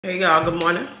Hey y'all, good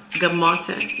morning. Good morning.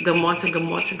 Good morning. Good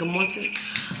morning. Good morning.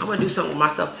 I'm gonna do something with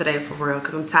myself today for real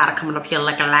because I'm tired of coming up here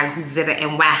looking like who did it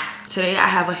and why. Today I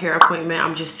have a hair appointment.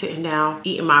 I'm just sitting down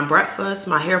eating my breakfast.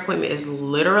 My hair appointment is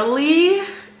literally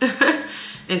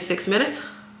in 6 minutes.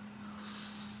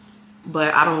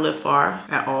 But I don't live far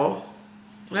at all.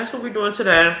 That's what we're doing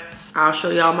today. I'll show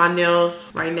y'all my nails.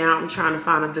 Right now I'm trying to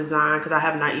find a design because I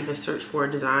have not even searched for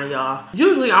a design, y'all.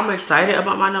 Usually I'm excited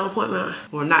about my nail appointment.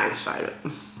 Well, not excited.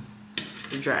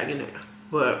 Dragging it,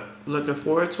 but looking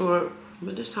forward to it.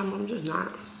 But this time I'm just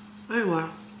not. Anyway,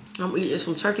 I'm eating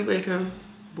some turkey bacon,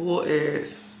 boiled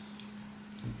eggs.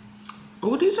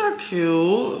 Oh, these are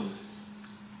cute.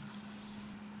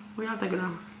 What y'all think of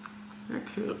them? They're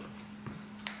cute.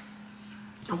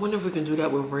 I wonder if we can do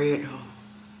that with red though.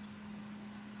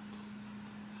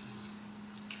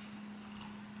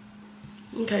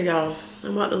 Okay, y'all,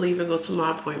 I'm about to leave and go to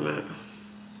my appointment.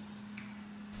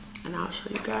 And I'll show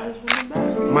you guys when I'm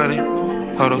back. Money,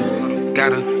 hold on,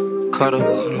 gotta, cuddle,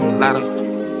 lotta,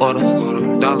 order,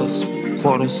 dollars,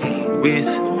 quarters,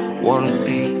 wrist, water,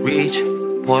 reach,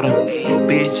 water,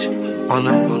 bitch,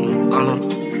 wanna,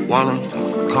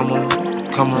 come on,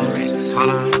 hold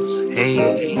on,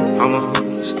 hey, I'm a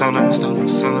stunner,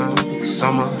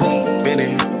 summer,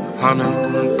 minute, Hana,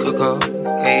 cook up,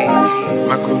 hey,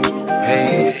 my crew,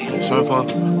 hey, surfer,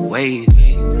 wave,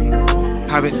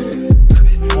 pop it.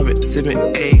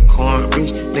 Sippin' acorn,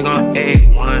 rich nigga on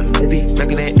A1, baby, back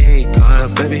in that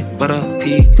acorn, baby, butter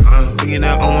pecan, bringing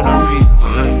that on a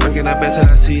refund, bringing that back till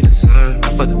I see the sun. I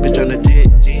fuck the bitch on the jet,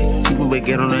 keep me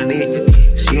get on her neck,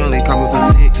 she only call me for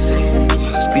 6,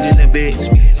 speeding the bitch,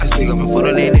 I stick up my foot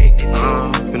on that neck,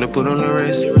 finna put on the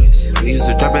wrist, I used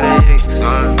to drop it at X,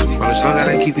 from the strong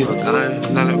gotta keep you a gun,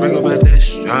 not a regular but that's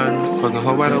strong, fucking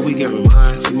whole bottle we get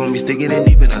remind, she want me sticking it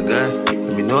deep in her gut,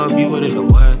 let me know if you with it or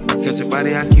what. Catch your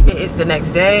body, I keep it. It's the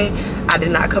next day. I did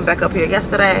not come back up here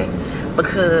yesterday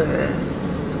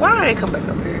because why I ain't come back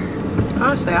up here?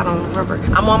 Honestly, I don't remember.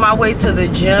 I'm on my way to the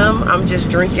gym. I'm just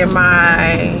drinking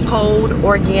my cold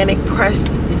organic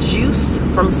pressed juice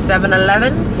from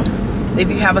 7-Eleven. If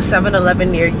you have a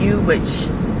 7-Eleven near you, which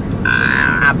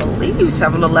I believe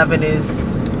 7-Eleven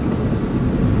is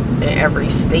in every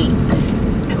state,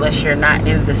 unless you're not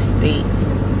in the States.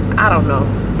 I don't know.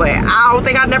 But I don't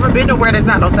think I've never been to where there's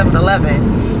not no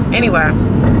 7-Eleven. Anyway,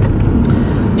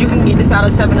 you can get this out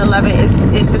of 7-Eleven.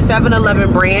 It's the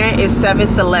 7-Eleven brand. It's 7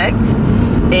 Select.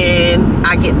 And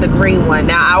I get the green one.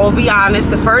 Now, I will be honest.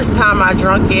 The first time I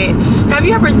drunk it. Have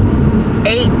you ever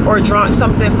ate or drunk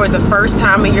something for the first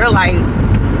time and you're like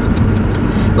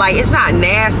it's not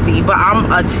nasty, but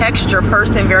I'm a texture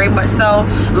person very much so.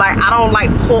 Like, I don't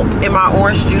like pulp in my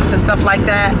orange juice and stuff like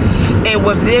that. And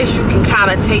with this, you can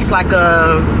kind of taste like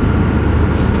a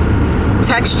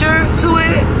texture to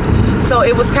it. So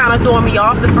it was kind of throwing me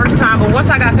off the first time. But once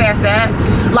I got past that,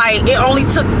 like, it only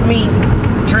took me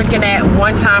drinking that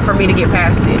one time for me to get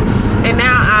past it. And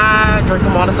now I drink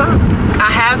them all the time. I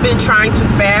have been trying to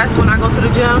fast when I go to the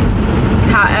gym.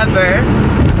 However,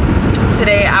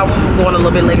 today I'm going a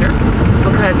little bit later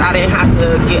because I didn't have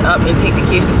to get up and take the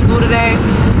kids to school today.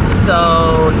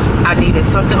 So I needed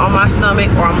something on my stomach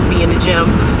or I'm gonna be in the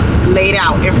gym laid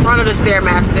out in front of the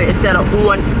Stairmaster instead of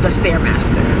on the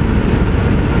Stairmaster.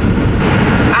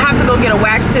 I have to go get a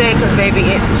wax today because baby,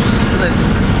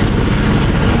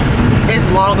 it's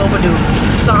long overdue.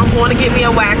 So I'm going to get me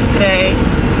a wax today.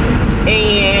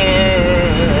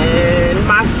 And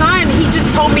my son, he just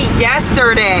told me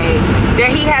yesterday that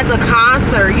he has a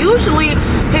concert. Usually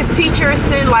his teachers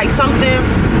send like something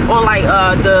on like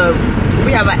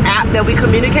we have an app that we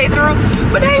communicate through,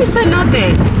 but they ain't said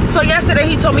nothing. So yesterday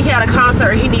he told me he had a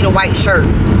concert and he need a white shirt.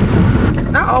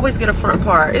 I always get a front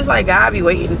part. It's like God be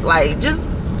waiting, like, just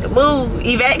move,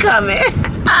 Yvette coming.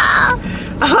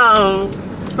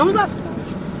 What was that?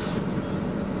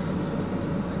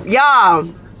 Y'all.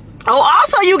 Oh,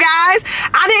 also, you guys,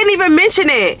 I didn't even mention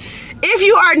it. If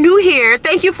you are new here,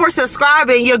 thank you for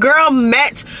subscribing. Your girl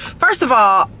met, first of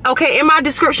all, okay, in my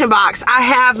description box, I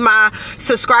have my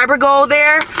subscriber goal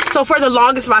there. So for the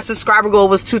longest, my subscriber goal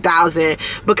was 2,000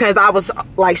 because I was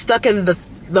like stuck in the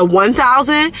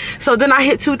 1,000. So then I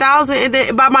hit 2,000, and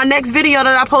then by my next video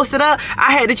that I posted up,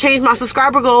 I had to change my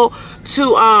subscriber goal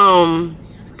to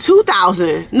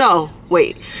 2,000. No,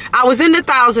 wait, I was in the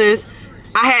thousands.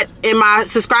 I had, in my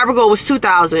subscriber goal was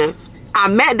 2,000. I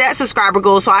met that subscriber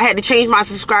goal, so I had to change my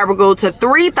subscriber goal to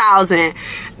 3,000.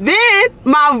 Then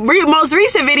my most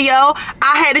recent video,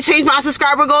 I had to change my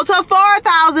subscriber goal to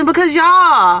 4,000 because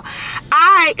y'all,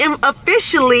 I am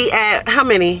officially at how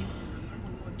many?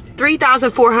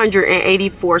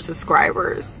 3,484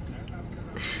 subscribers.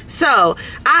 So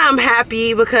I am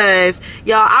happy because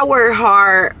y'all, I work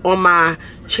hard on my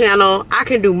channel. I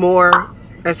can do more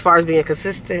as far as being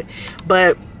consistent,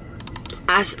 but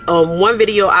one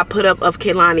video I put up of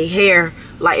Kehlani hair,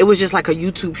 like it was just like a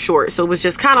YouTube short, so it was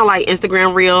just kind of like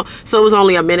Instagram reel, so it was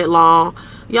only a minute long.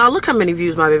 Y'all, look how many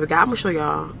views my baby got. I'm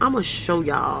gonna show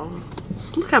y'all.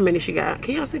 Look how many she got.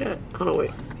 Can y'all see that? Hold on,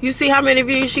 wait. You see how many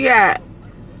views she got?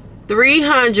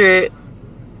 300.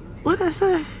 What did I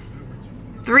say?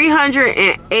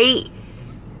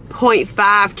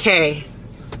 308.5K.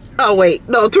 Oh wait,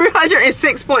 no,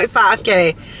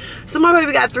 306.5K. So my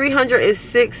baby got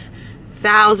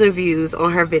 306,000 views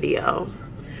on her video.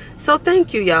 So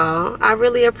thank you, y'all. I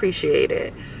really appreciate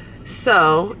it.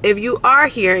 So if you are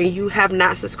here and you have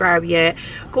not subscribed yet,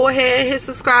 go ahead and hit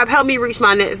subscribe. Help me reach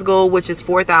my next goal, which is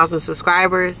 4,000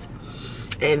 subscribers.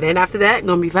 And then after that,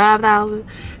 gonna be 5,000.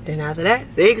 Then after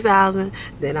that, 6,000.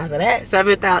 Then after that,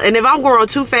 7,000. And if I'm growing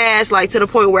too fast, like to the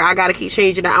point where I gotta keep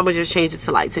changing it, I'm gonna just change it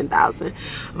to like 10,000,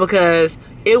 because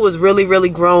it was really, really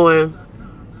growing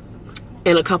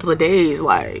in a couple of days.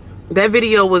 Like that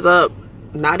video was up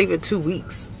not even 2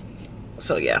 weeks.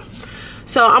 So yeah.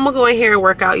 So I'm gonna go in here and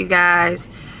work out, you guys,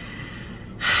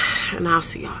 and I'll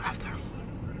see y'all after.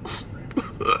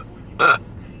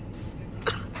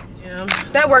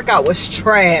 That workout was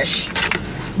trash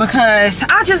because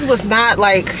I just was not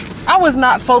like, I was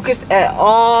not focused at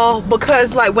all,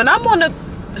 because like when I'm on the,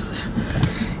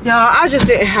 y'all, I just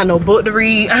didn't have no book to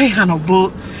read. I ain't had no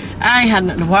book. I ain't had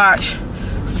nothing to watch.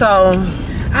 So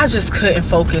I just couldn't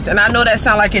focus. And I know that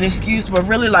sounds like an excuse, but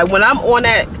really, like when I'm on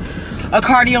a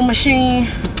cardio machine,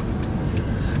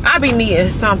 I be needing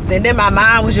something. Then my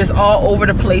mind was just all over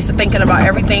the place, thinking about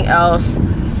everything else.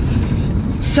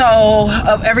 So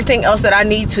of everything else that I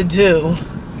need to do.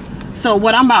 So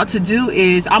what I'm about to do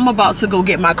is I'm about to go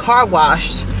get my car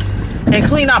washed and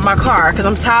clean out my car, because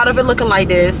I'm tired of it looking like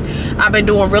this. I've been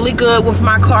doing really good with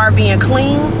my car being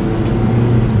clean,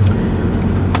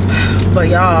 but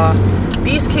y'all,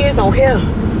 these kids don't care.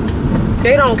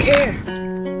 They don't care.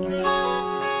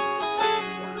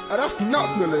 Oh, that's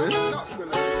nuts, Billy.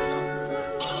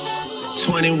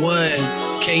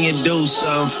 21, can you do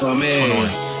something for me? 21.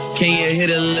 Can you hit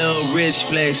a little rich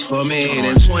flex for me?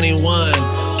 Then 21,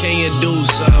 can you do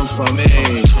something for me?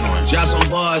 Drop some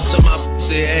bars to my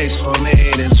pussy ex for me.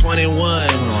 Then 21,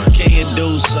 can you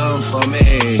do something for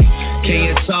me? Can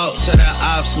you talk to the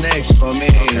ops next for me?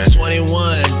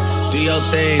 21, do your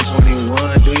thing.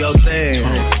 21, do your thing.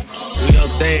 Do your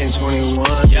thing,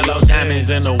 21. Yellow diamonds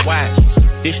in the watch.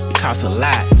 This shit costs a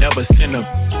lot. Never send a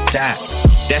die.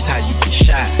 That's how you get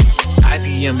shot. I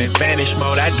DM in vanish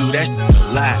mode, I do that shit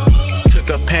a lot. Took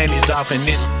her panties off and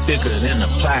it's thicker than a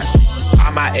plot.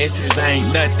 All my S's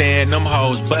ain't nothing, them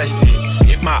hoes busted.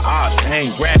 If my ops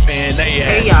ain't rapping, they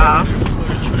ass. Hey y'all,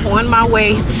 on my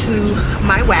way to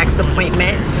my wax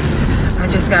appointment. I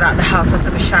just got out the house, I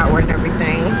took a shower and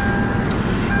everything.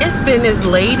 It's been this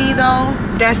lady though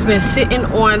that's been sitting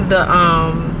on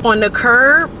the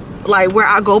curb, like where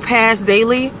I go past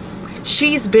daily.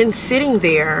 She's been sitting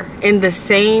there in the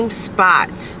same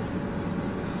spot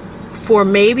for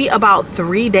maybe about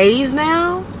 3 days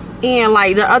now. And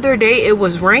like the other day it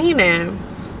was raining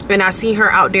and I seen her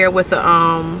out there with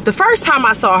the first time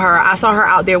I saw her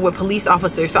out there with police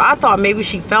officers. So I thought maybe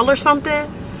she fell or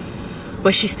something,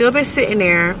 but she's still been sitting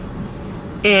there.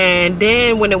 And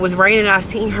then when it was raining, I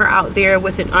seen her out there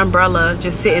with an umbrella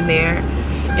just sitting there.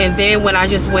 And then when I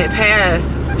just went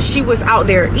past, she was out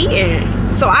there eating.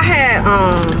 So I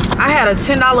had a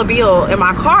 $10 bill in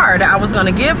my car that I was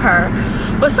gonna give her,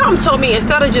 but something told me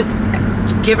instead of just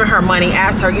giving her money,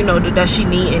 ask her, you know, does she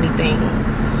need anything?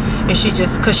 And she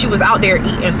just, cause she was out there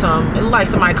eating it looked like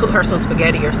somebody cooked her some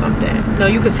spaghetti or something. No,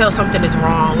 you could tell something is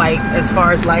wrong, like as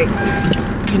far as like,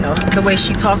 you know, the way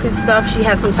she talk and stuff. She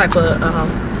has some type of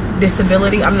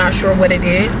disability. I'm not sure what it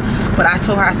is, but I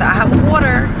told her, I said, I have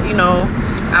water, you know,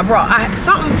 I brought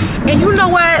something. And you know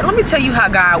what, let me tell you how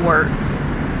God worked.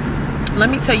 Let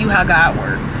me tell you how God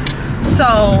worked. So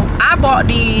I bought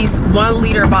these 1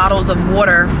 liter bottles of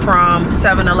water from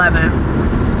 7-Eleven,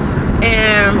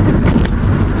 and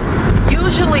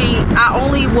usually I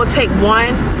only will take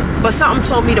 1, but something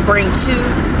told me to bring 2.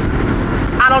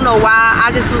 I don't know why.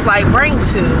 I just was like, bring 2.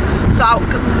 So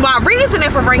my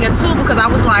reasoning for bringing 2, because I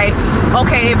was like,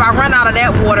 okay, if I run out of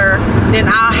that water,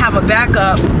 then I'll have a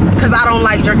backup, because I don't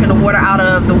like drinking the water out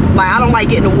of the, like I don't like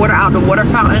getting the water out the water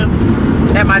fountain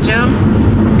at my gym.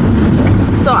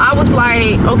 So I was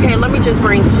like, okay, let me just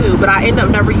bring 2, but I ended up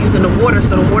never using the water,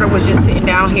 so the water was just sitting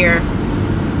down here,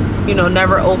 you know,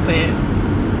 never open.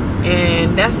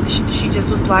 And that's, she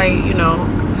just was like, you know,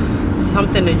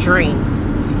 something to drink.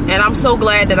 And I'm so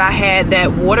glad that I had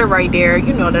that water right there,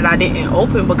 you know, that I didn't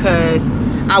open, because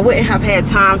I wouldn't have had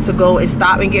time to go and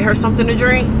stop and get her something to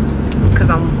drink, because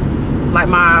I'm like,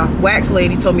 my wax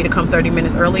lady told me to come 30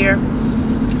 minutes earlier.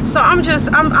 So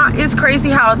it's crazy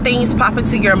how things pop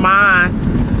into your mind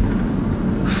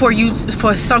for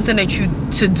something that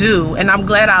to do. And I'm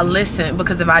glad I listened,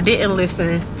 because if I didn't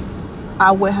listen,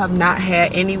 I would have not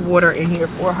had any water in here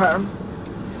for her.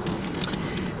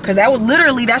 Because that was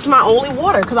literally, that's my only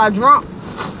water, because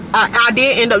I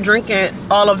did end up drinking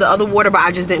all of the other water, but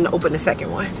I just didn't open the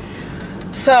second one.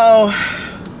 So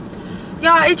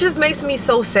y'all, it just makes me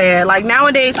so sad. Like,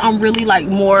 nowadays I'm really like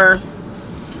more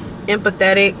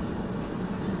empathetic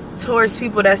towards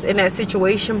people that's in that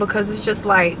situation, because it's just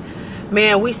like,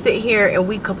 man, we sit here and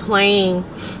we complain.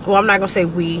 Well, I'm not gonna say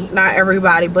we, not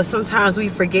everybody, but sometimes we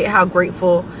forget how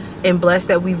grateful and blessed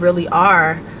that we really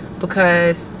are,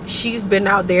 because she's been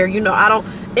out there, you know.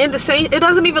 It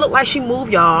doesn't even look like she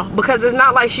moved, y'all, because it's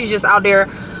not like she's just out there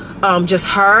just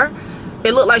her.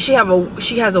 It looked like she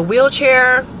has a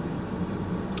wheelchair,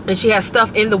 and she has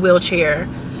stuff in the wheelchair,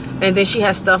 and then she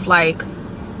has stuff like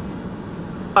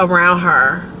around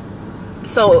her.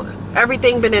 So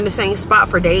everything been in the same spot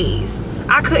for days.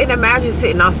 I couldn't imagine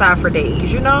sitting outside for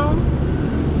days, you know.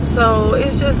 So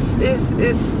it's just,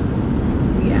 it's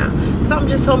yeah. Something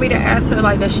just told me to ask her,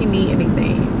 like, does she need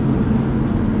anything?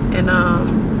 And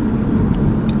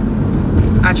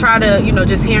I tried to, you know,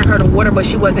 just hand her the water, but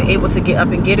she wasn't able to get up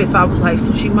and get it. So I was like,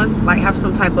 so she must like have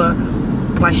some type of,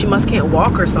 like, she must can't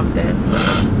walk or something.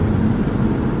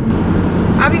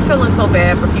 I be feeling so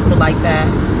bad for people like that.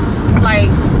 Like,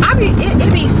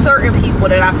 it be certain people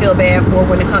that I feel bad for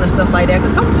when it comes to stuff like that.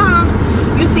 Because sometimes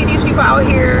you see these people out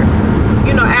here,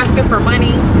 you know, asking for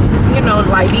money, you know,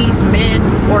 like these men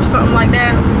or something like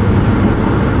that,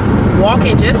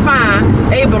 walking just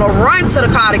fine, able to run to the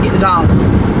car to get the dollar.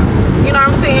 You know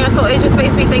what I'm saying? So it just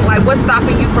makes me think, like, what's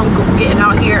stopping you from getting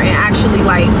out here and actually,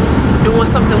 like, doing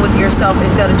something with yourself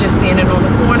instead of just standing on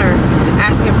the corner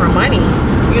asking for money?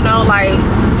 You know, like,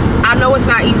 I know it's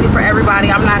not easy for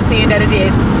everybody. I'm not saying that it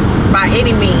is by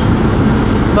any means.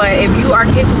 But if you are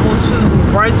capable to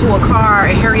run to a car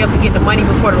and hurry up and get the money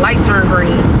before the light turn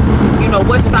green, you know,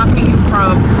 what's stopping you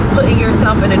from putting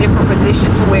yourself in a different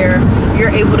position to where you're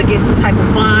able to get some type of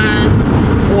funds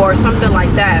or something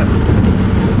like that?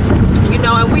 You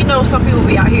know, and we know some people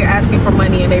be out here asking for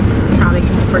money and they're trying to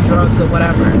use it for drugs or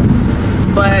whatever.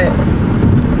 But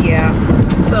yeah,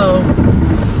 so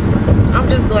I'm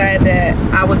just glad that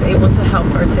I was able to help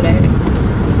her today.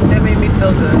 That made me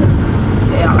feel good.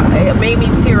 It made me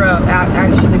tear up,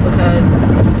 actually, because,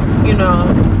 you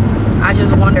know, I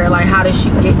just wonder, like, how did she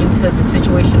get into the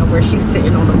situation of where she's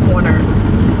sitting on the corner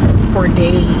for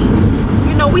days?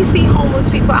 You know, we see homeless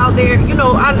people out there. You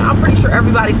know, I'm pretty sure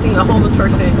everybody's seen a homeless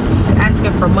person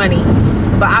asking for money.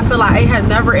 But I feel like it has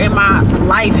never in my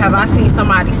life have I seen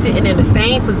somebody sitting in the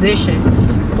same position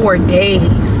for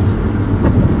days.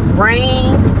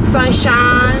 Rain,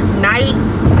 sunshine,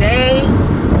 night, day.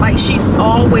 Like, she's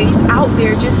always out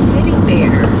there just sitting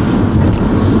there.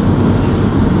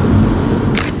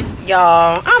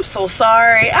 Y'all, I'm so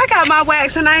sorry. I got my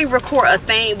wax and I ain't record a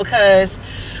thing because,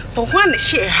 for one, the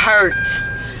shit hurts.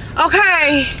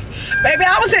 Okay, baby,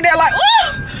 I was in there like,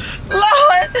 oh,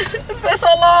 Lord, it's been so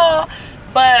long.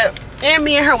 But, and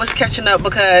me and her was catching up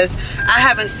because I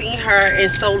haven't seen her in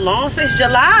so long, since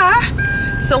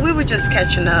July. So we were just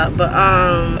catching up, but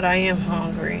I am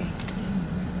hungry.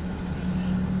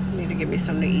 I need to get me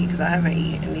something to eat because I haven't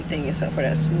eaten anything except for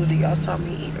that smoothie y'all saw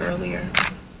me eat earlier.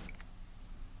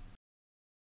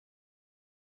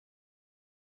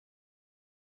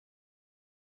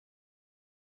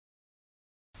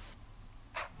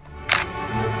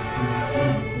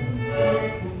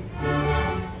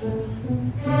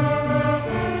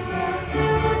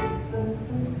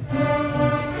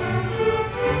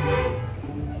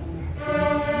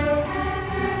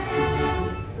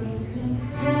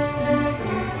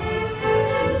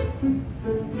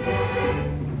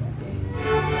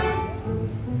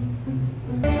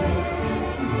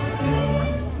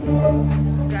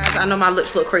 I know my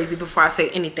lips look crazy before I say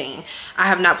anything. I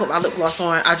have not put my lip gloss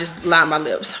on. I just lined my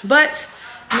lips. But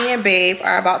me and babe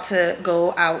are about to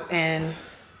go out and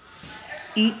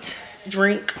eat,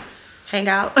 drink, hang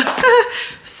out.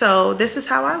 So this is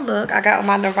how I look. I got on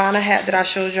my Nirvana hat that I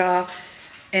showed y'all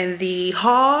in the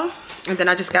haul. And then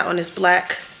I just got on this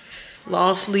black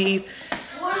long sleeve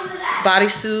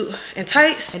bodysuit and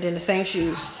tights, and then the same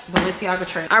shoes, Balenciaga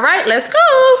train. All right, let's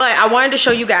go. But I wanted to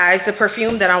show you guys the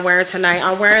perfume that I'm wearing tonight.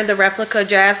 I'm wearing the Replica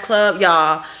Jazz Club.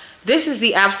 Y'all, this is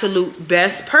the absolute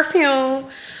best perfume.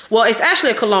 Well, it's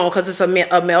actually a cologne because it's a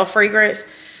male fragrance.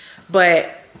 but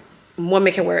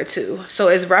women can wear it too. So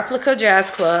it's Replica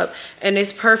Jazz Club, and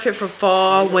it's perfect for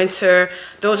fall, winter.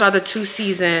 Those are the 2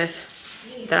 seasons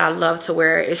that I love to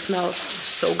wear. It smells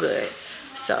so good.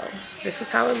 So this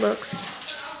is how it looks.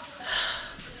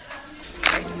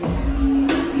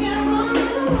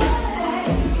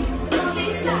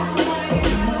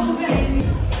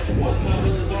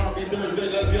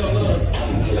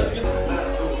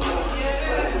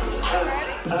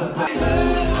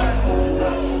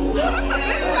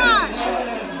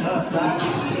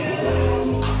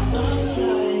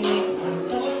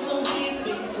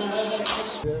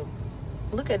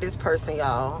 Look at this person,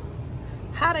 y'all.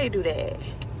 How they do that?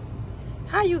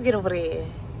 How you get over there?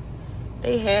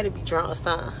 They had to be drunk or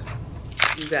something.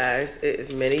 You guys, it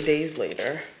is many days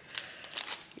later.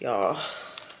 Y'all,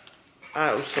 I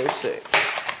am so sick.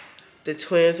 The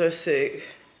twins are sick.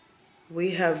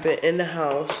 We have been in the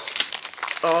house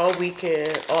all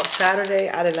weekend. All Saturday,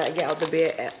 I did not get out the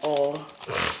bed at all.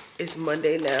 It's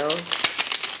Monday now.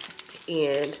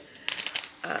 And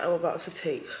I'm about to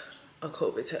take a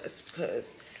COVID test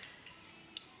because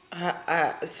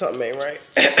something ain't right.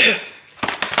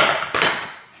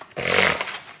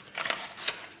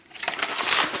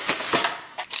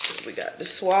 We got the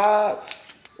swab.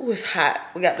 Ooh, it's hot.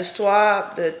 We got the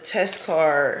swab, the test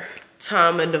card,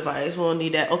 time and device. We'll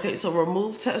need that. Okay, so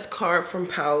remove test card from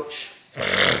pouch.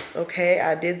 Okay,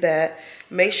 I did that.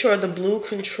 Make sure the blue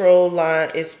control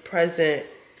line is present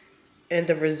in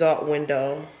the result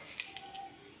window.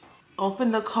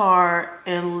 Open the card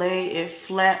and lay it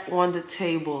flat on the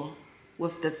table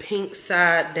with the pink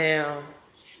side down.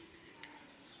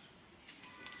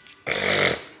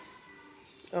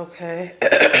 Okay.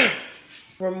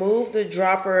 Remove the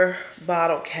dropper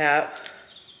bottle cap.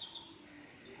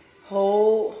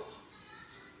 Hold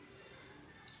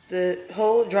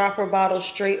dropper bottle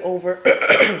straight over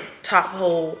top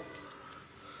hole.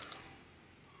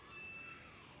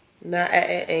 Not at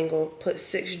an angle. Put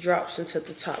 6 drops into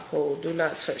the top hole. Do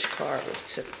not touch card with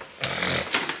tip.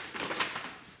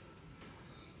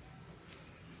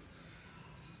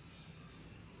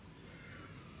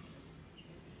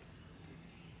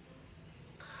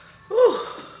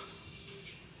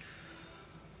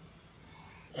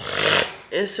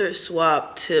 Insert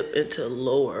swab tip into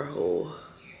lower hole.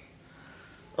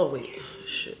 Oh wait,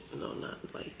 shit, no, not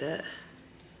like that.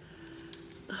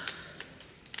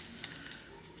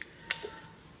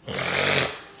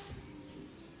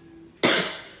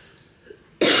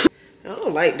 I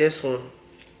don't like this one.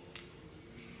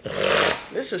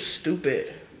 This is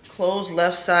stupid. Close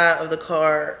left side of the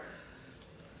card.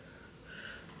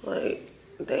 Like,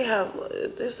 they have,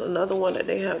 there's another one that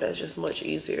they have that's just much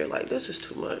easier. Like, this is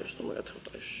too much. I'm gonna talk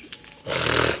that shit.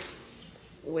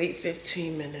 Wait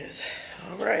 15 minutes.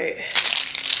 All right.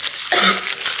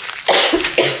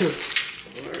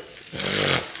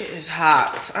 It is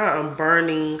hot. I am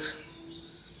burning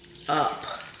up.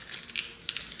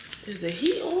 Is the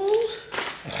heat on?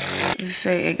 They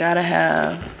say it gotta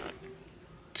have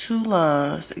 2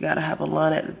 lines. It gotta have a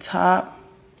line at the top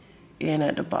and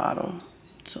at the bottom.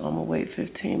 So I'm gonna wait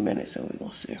 15 minutes and we're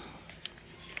gonna see.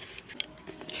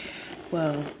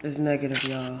 Well, it's negative,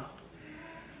 y'all.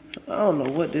 So I don't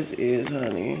know what this is,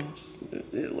 honey.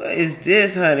 What is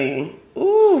this, honey?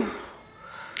 Ooh.